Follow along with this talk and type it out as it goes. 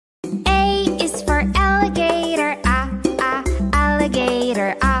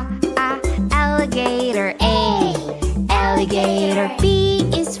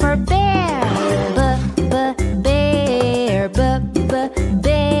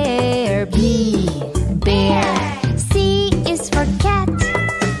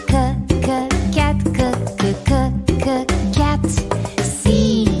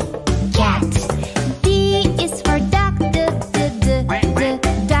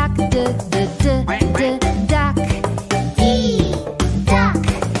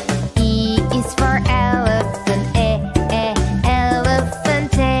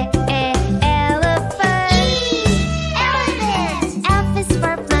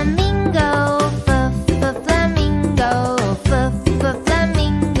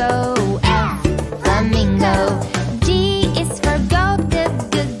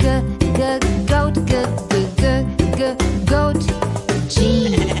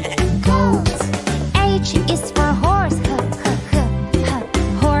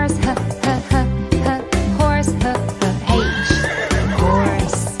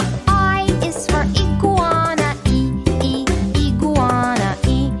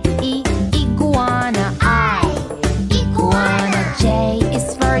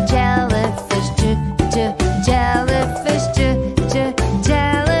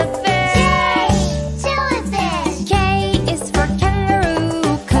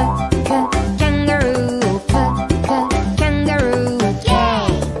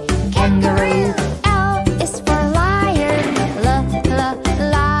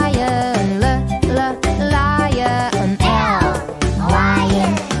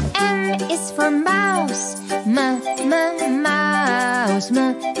for mouse. Mouse. Mouse.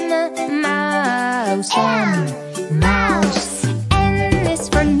 Mouse. N is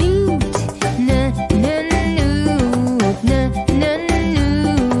for newt. Newt. Newt.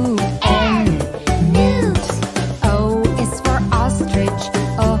 N. Newt. O is for ostrich.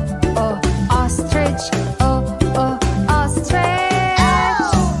 Ostrich. Ostrich.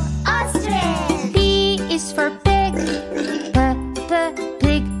 Ostrich. P is for pig. Pig.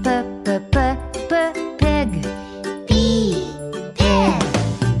 Pig. P. Pig.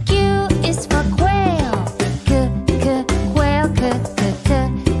 Q is for quail. Quail.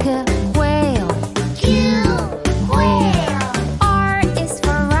 Quail. Q. Quail. R is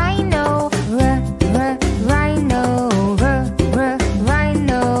for rhino. Rhino.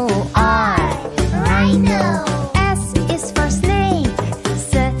 Rhino. R. Rhino. S is for snake.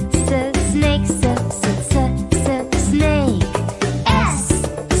 Snake. Snake. S.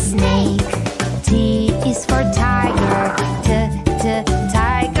 Snake. T is for tiger.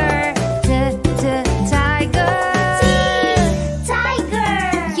 Tiger. Tiger. Tiger.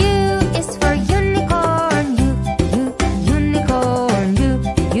 U is for unicorn. Unicorn.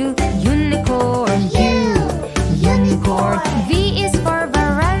 Unicorn. Unicorn. V is for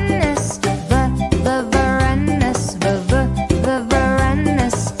Varanus. Varanus.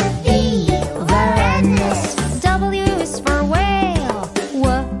 Varanus. V. Varanus. W is for whale.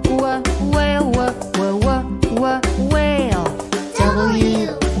 Whale. Whale. W.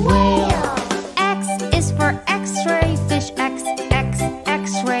 Whale. X is for X-ray fish.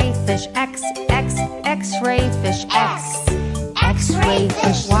 X-ray fish. X-ray fish. X-ray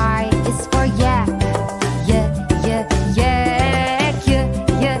fish. Y is for yak. Yak. Yak.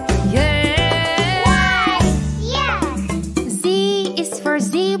 Z is for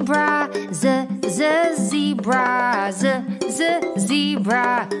zebra. Zebra.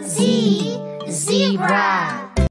 Zebra. Zebra.